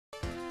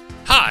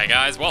Hi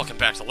guys, welcome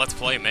back to Let's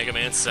Play Mega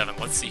Man 7.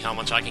 Let's see how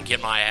much I can get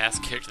my ass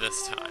kicked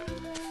this time.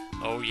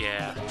 Oh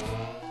yeah.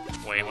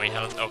 Wait,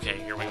 okay,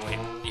 here we wait.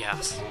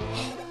 Yes.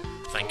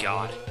 Thank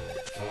God.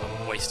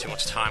 I'll waste too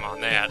much time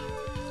on that.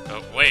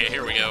 Oh, wait,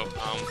 here we go.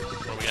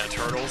 What we got?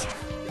 Turtles?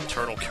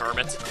 Turtle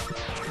Kermit.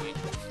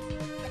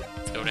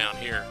 Let's go down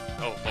here.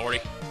 Oh, lordy.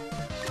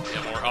 We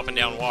got more up and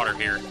down water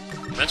here.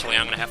 Eventually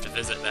I'm gonna have to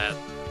visit that,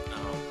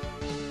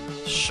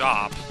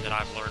 shop that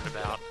I've learned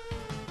about.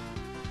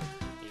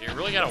 You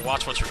really gotta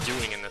watch what you're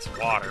doing in this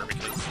water,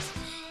 because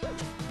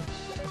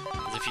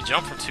if you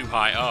jump from too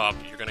high up,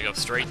 you're gonna go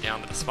straight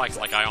down to the spikes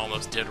like I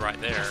almost did right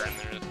there, and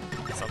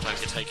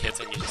sometimes you take hits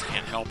and you just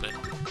can't help it.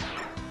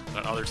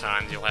 But other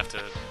times you'll have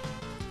to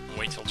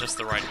wait till just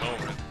the right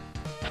moment.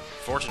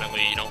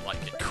 Fortunately, you don't,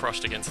 like, get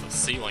crushed against the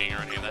ceiling or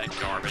any of that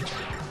garbage.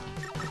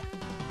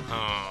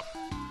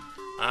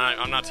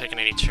 I'm not taking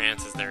any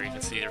chances there. You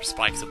can see there's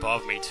spikes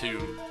above me,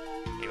 too.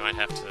 You might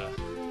have to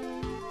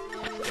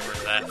get rid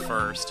of that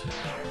first.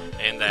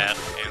 And that.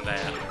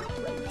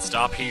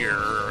 Stop here,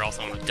 or else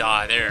I'm gonna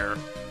die there.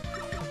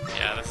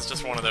 Yeah, this is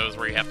just one of those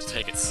where you have to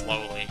take it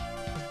slowly.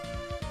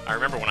 I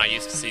remember when I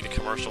used to see the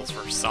commercials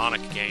for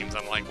Sonic games,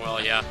 I'm like,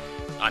 well, yeah,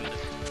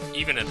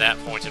 even at that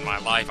point in my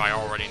life, I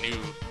already knew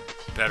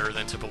better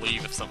than to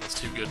believe if something's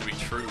too good to be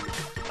true.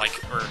 Like,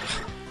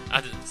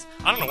 I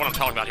don't know what I'm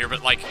talking about here,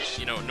 but, like,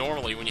 you know,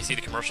 normally when you see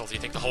the commercials, you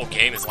think the whole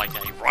game is like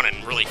that. You're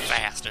running really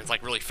fast, and it's,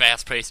 like, really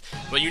fast-paced.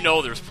 But you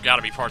know there's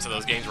gotta be parts of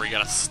those games where you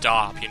gotta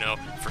stop, you know,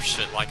 for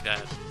shit like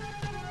that.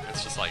 And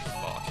it's just like,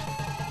 fuck.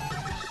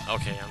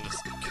 Okay, I'm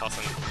just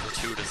cussing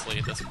gratuitously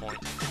at this point.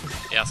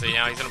 Yeah, see,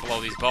 now he's gonna blow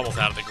these bubbles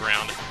out of the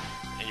ground,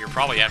 and you're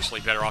probably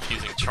actually better off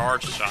using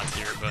charge shots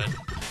here, but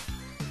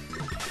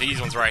these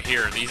ones right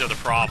here, these are the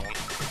problem.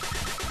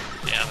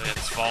 Yeah, they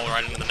just fall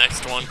right into the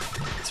next one.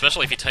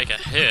 Especially if you take a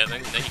hit, then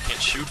you can't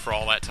shoot for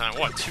all that time.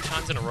 What, 2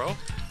 times in a row?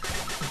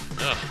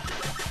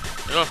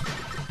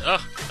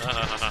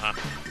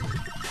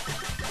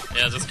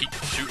 Yeah, just keep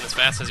shooting as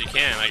fast as you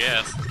can, I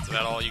guess. That's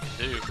about all you can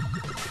do.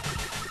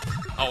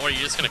 Oh, what, are you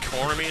just gonna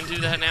corner me and do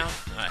that now?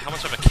 How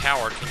much of a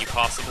coward can you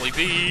possibly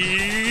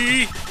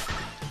be?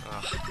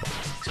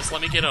 Just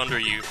let me get under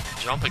you.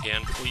 Jump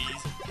again,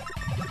 please.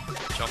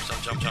 Jump.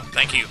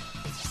 Thank you.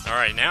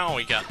 Alright, now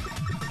we got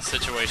the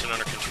situation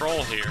under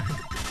control here.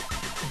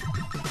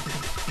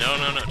 No,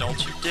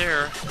 don't you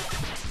dare.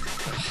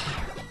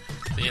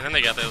 See, and then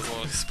they got those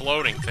little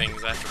exploding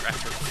things after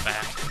the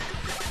fact.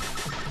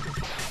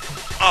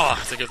 Oh,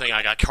 it's a good thing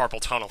I got carpal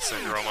tunnel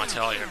syndrome, I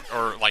tell you.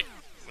 Or, like,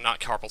 not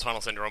carpal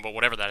tunnel syndrome, but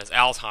whatever that is.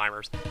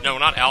 Alzheimer's. No,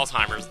 not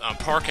Alzheimer's.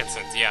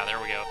 Parkinson's. Yeah,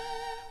 there we go.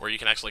 Where you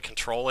can actually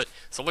control it.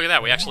 So look at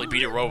that, we actually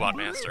beat a Robot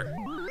Master.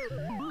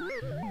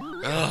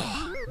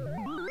 Ugh.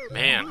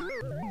 Man.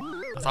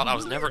 I thought I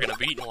was never gonna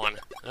beat one.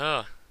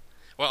 Ugh.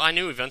 Well, I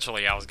knew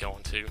eventually I was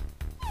going to.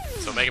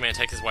 So Mega Man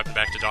takes his weapon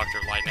back to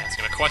Dr. Light and asks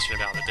him a question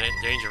about the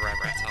danger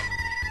Rats up.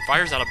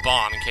 Fires out a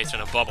bomb encased in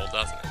a bubble,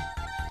 doesn't it?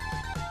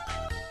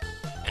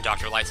 And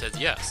Dr. Light says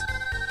yes,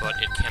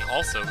 but it can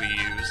also be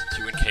used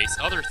to encase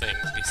other things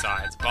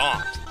besides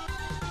bombs.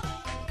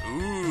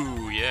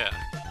 Ooh, yeah.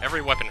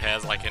 Every weapon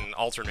has, like, an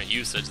alternate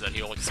usage that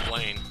he'll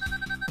explain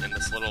in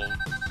this little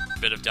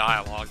bit of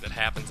dialogue that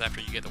happens after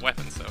you get the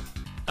weapon, so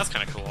that's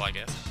kind of cool, I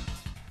guess.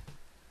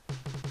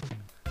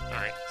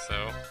 Alright,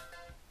 so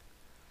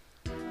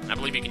I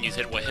believe you can use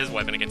his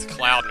weapon against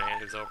Cloud Man,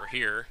 who's over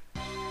here.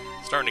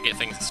 Starting to get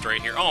things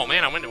straight here. Oh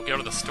man, I went to go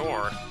to the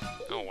store.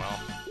 Oh well.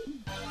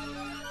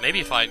 Maybe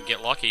if I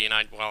get lucky, and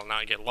well,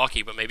 not get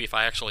lucky, but maybe if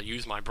I actually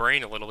use my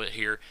brain a little bit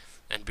here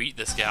and beat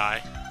this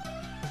guy,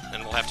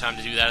 then we'll have time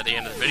to do that at the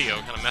end of the video,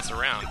 kind of mess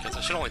around, because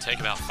it should only take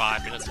about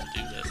 5 minutes to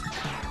do this.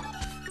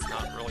 It's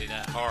not really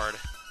that hard.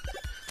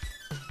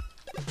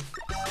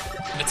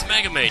 It's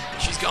Megaman!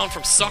 She's gone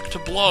from suck to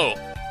blow!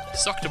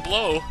 Suck to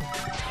blow?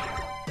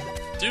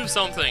 Do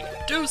something!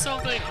 Do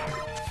something!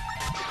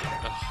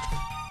 Ugh.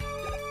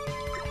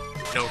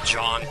 No,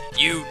 John,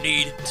 you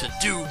need to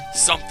do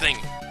something!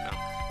 No.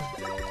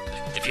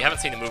 If you haven't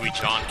seen the movie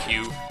John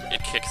Q,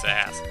 it kicks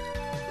ass.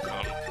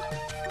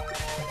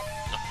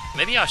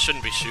 Maybe I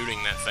shouldn't be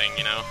shooting that thing,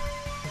 you know?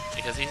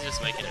 Because he's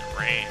just making it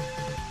rain.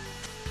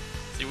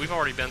 See, we've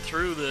already been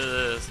through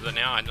this, but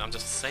now I'm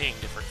just saying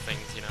different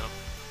things, you know?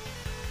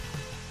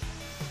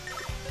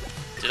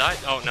 Did I?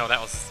 Oh, no, that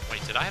was...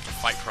 Wait, did I have to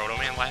fight Proto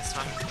Man last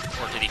time?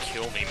 Or did he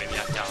kill me? Maybe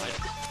I died.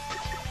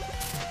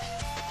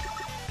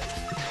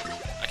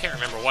 I can't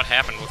remember what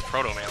happened with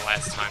Proto Man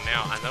last time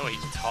now. I know he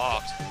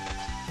talked.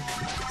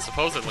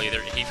 Supposedly,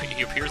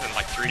 he appears in,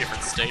 like, 3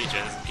 different stages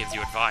and gives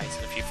you advice.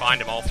 And if you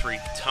find him all 3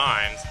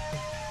 times,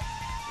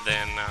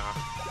 then,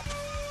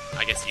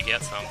 I guess you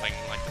get something,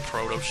 like the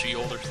Proto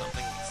Shield or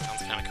something.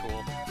 Sounds kind of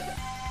cool.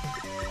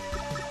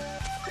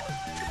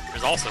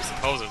 There's also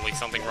supposedly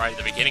something right at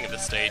the beginning of the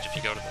stage if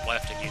you go to the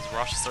left and use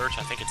Rush Search.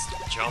 I think it's the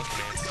Junk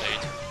Man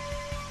stage.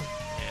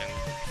 And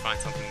you find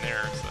something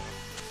there, so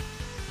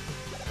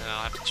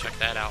I'll have to check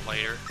that out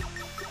later.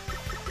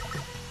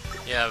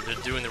 Yeah,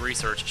 but doing the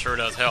research sure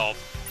does help.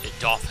 It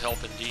doth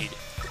help indeed.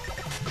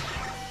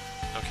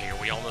 Okay, you're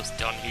we almost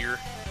done here?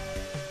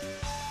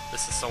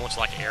 This is so much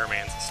like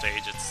Airman's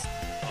stage, it's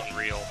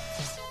unreal.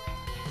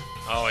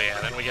 Oh yeah,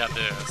 then we got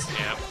this,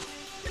 yeah.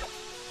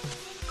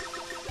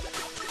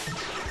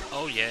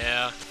 Oh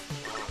yeah.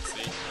 Let's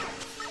see.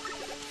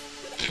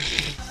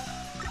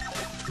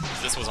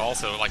 This was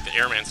also, like the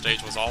Airman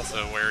stage was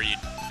also where you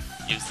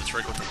use the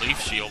trick with the leaf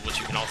shield, which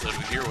you can also do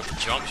here with the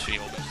junk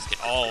shield, and just get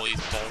all these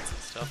bolts and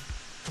stuff.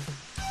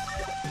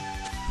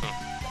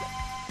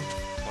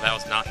 Well, that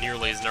was not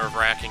nearly as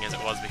nerve-wracking as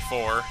it was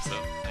before, so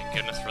thank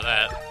goodness for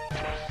that.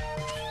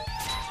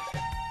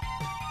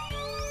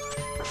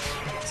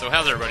 So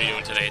how's everybody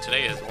doing today?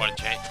 Today is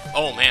what,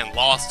 oh man,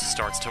 Lost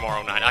starts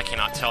tomorrow night. I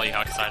cannot tell you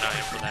how excited I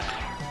am for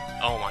that.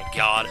 Oh my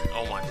god,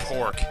 oh my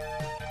pork.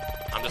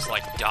 I'm just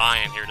like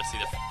dying here to see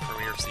the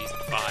premiere of Season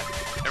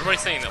 5.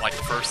 Everybody's saying that like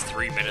the first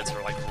 3 minutes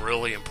are like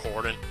really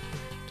important.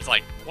 It's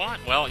like, what?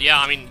 Well,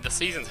 yeah, I mean, the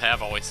seasons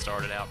have always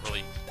started out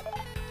really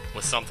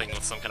with something,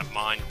 with some kind of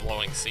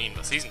mind-blowing scene,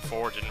 but Season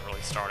 4 didn't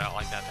really start out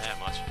like that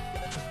much.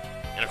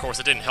 And of course,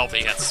 it didn't help that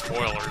you had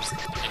spoilers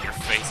in your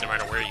face no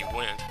matter where you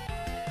went.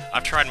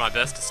 I've tried my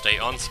best to stay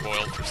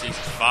unspoiled for Season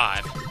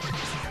 5,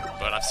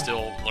 but I've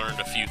still learned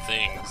a few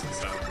things,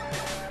 so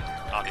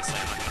obviously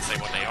I'm not going to say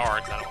what they are,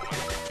 because I don't want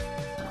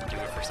to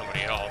do it for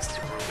somebody else,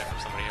 to ruin it for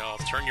somebody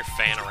else. Turn your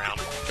fan around.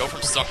 Go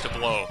from suck to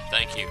blow.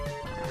 Thank you.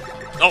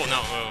 Oh,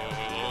 no.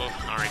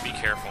 Alright, be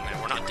careful,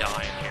 man. We're not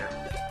dying here.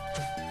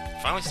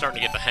 Finally starting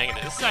to get the hang of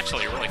it. This is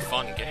actually a really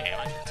fun game,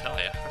 I can tell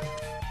you.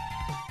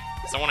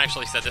 Someone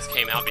actually said this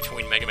came out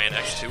between Mega Man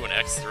X2 and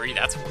X3.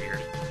 That's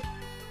weird.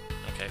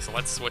 Okay, so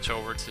let's switch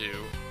over to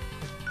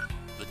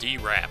the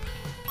D-Rap.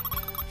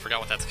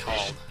 Forgot what that's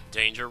called.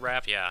 Danger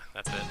Rap? Yeah,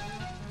 that's it.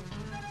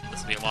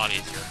 This will be a lot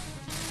easier.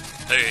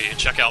 Hey,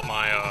 check out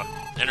my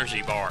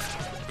energy bar.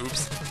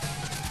 Oops.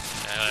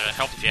 It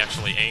helped if you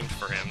actually aimed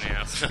for him,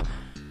 yeah.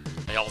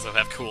 They also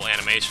have cool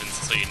animations,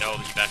 so you know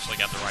that you've actually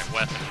got the right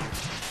weapon.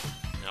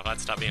 Now, if I'd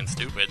stop being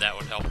stupid, that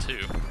would help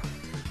too.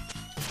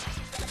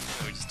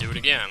 And we just do it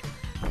again.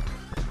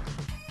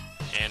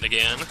 And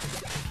again.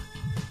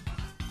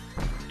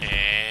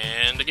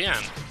 And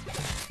again.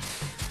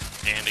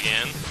 And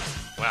again.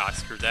 Wow, I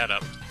screwed that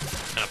up.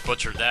 Kind of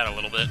butchered that a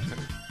little bit.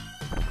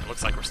 It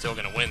looks like we're still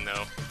gonna win,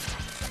 though.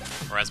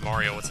 Or as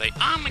Mario would say,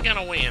 I'm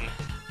gonna win!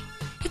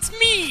 It's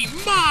me,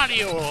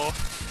 Mario!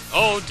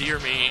 Oh, dear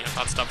me. If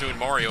I'd stop doing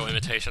Mario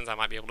imitations, I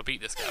might be able to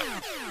beat this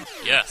guy.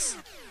 Yes.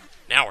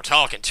 Now we're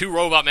talking. 2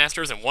 Robot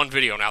Masters and 1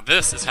 video. Now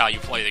this is how you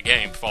play the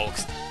game,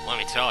 folks. Let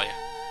me tell you.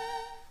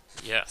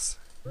 Yes.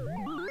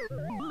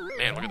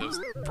 Man, look at those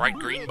bright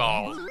green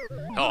balls.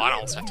 Oh, I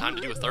don't have time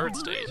to do a 3rd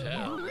stage.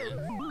 Hell,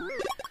 man.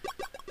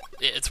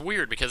 It's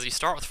weird because you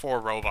start with 4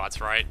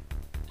 robots, right?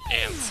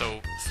 And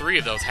so 3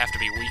 of those have to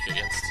be weak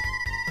against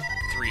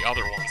 3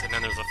 other ones. And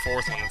then there's a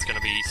 4th one that's going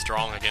to be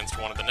strong against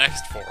one of the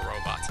next 4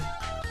 robots.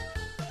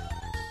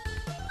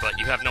 But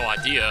you have no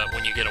idea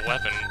when you get a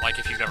weapon, like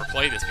if you've never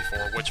played this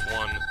before, which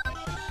one,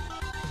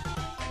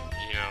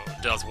 you know,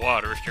 does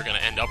what, or if you're going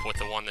to end up with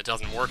the one that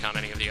doesn't work on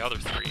any of the other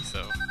 3,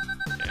 so,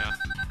 yeah.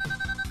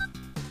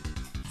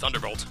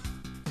 Thunderbolt.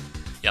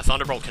 Yeah,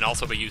 Thunderbolt can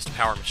also be used to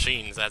power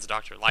machines, as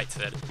Dr. Light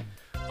said.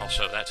 I'll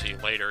show that to you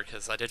later,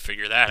 because I did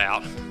figure that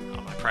out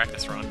on my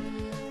practice run.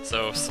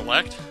 So,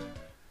 select.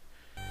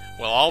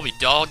 Well, I'll be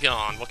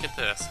doggone, look at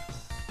this.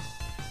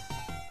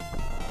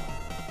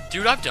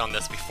 Dude, I've done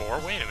this before,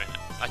 wait a minute.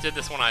 I did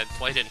this when I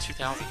played it in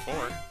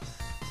 2004.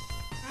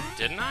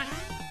 Didn't I?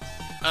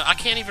 I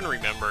can't even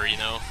remember, you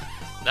know.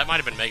 That might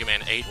have been Mega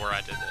Man 8 where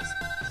I did this.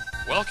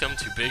 Welcome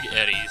to Big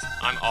Eddie's.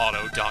 I'm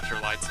Otto, Dr.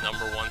 Light's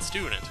 #1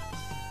 student.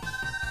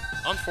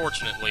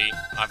 Unfortunately,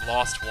 I've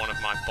lost one of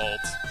my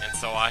bolts, and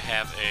so I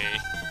have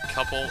a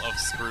couple of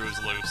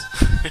screws loose.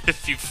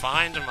 If you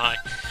find my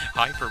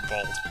Hyper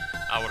Bolt,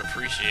 I would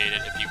appreciate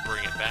it if you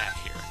bring it back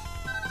here.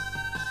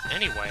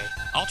 Anyway,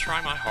 I'll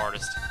try my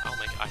hardest. I'll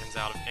make items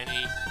out of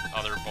any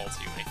other bolts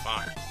you may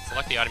find.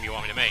 Select the item you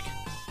want me to make.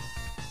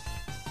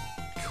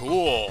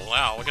 Cool!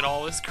 Wow, look at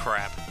all this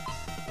crap.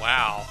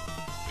 Wow.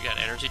 We got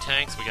energy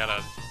tanks, we got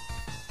a...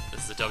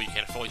 This is a W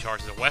can fully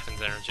charge the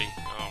weapons energy.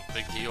 Oh,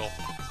 big deal.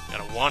 We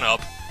got a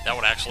 1-up. That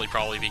would actually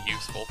probably be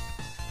useful.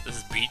 This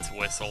is Beats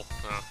Whistle.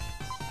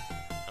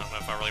 I don't know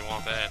if I really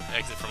want that.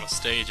 Exit from a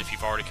stage if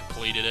you've already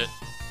completed it.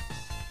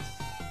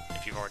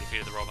 If you've already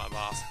defeated the robot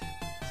boss.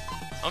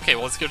 Okay,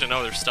 well, it's good to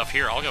know there's stuff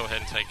here. I'll go ahead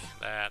and take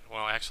that.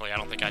 Well, actually, I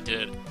don't think I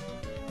did.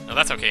 No,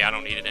 that's okay. I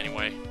don't need it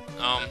anyway.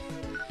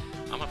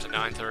 I'm up to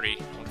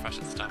 9:30. I wonder if I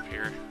should stop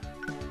here.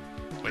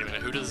 Wait a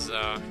minute. Who does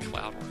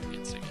Cloud work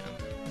against again?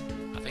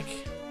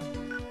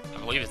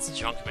 I believe it's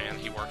Junkman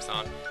he works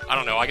on. I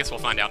don't know. I guess we'll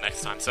find out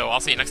next time. So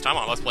I'll see you next time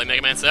on Let's Play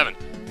Mega Man 7.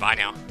 Bye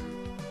now.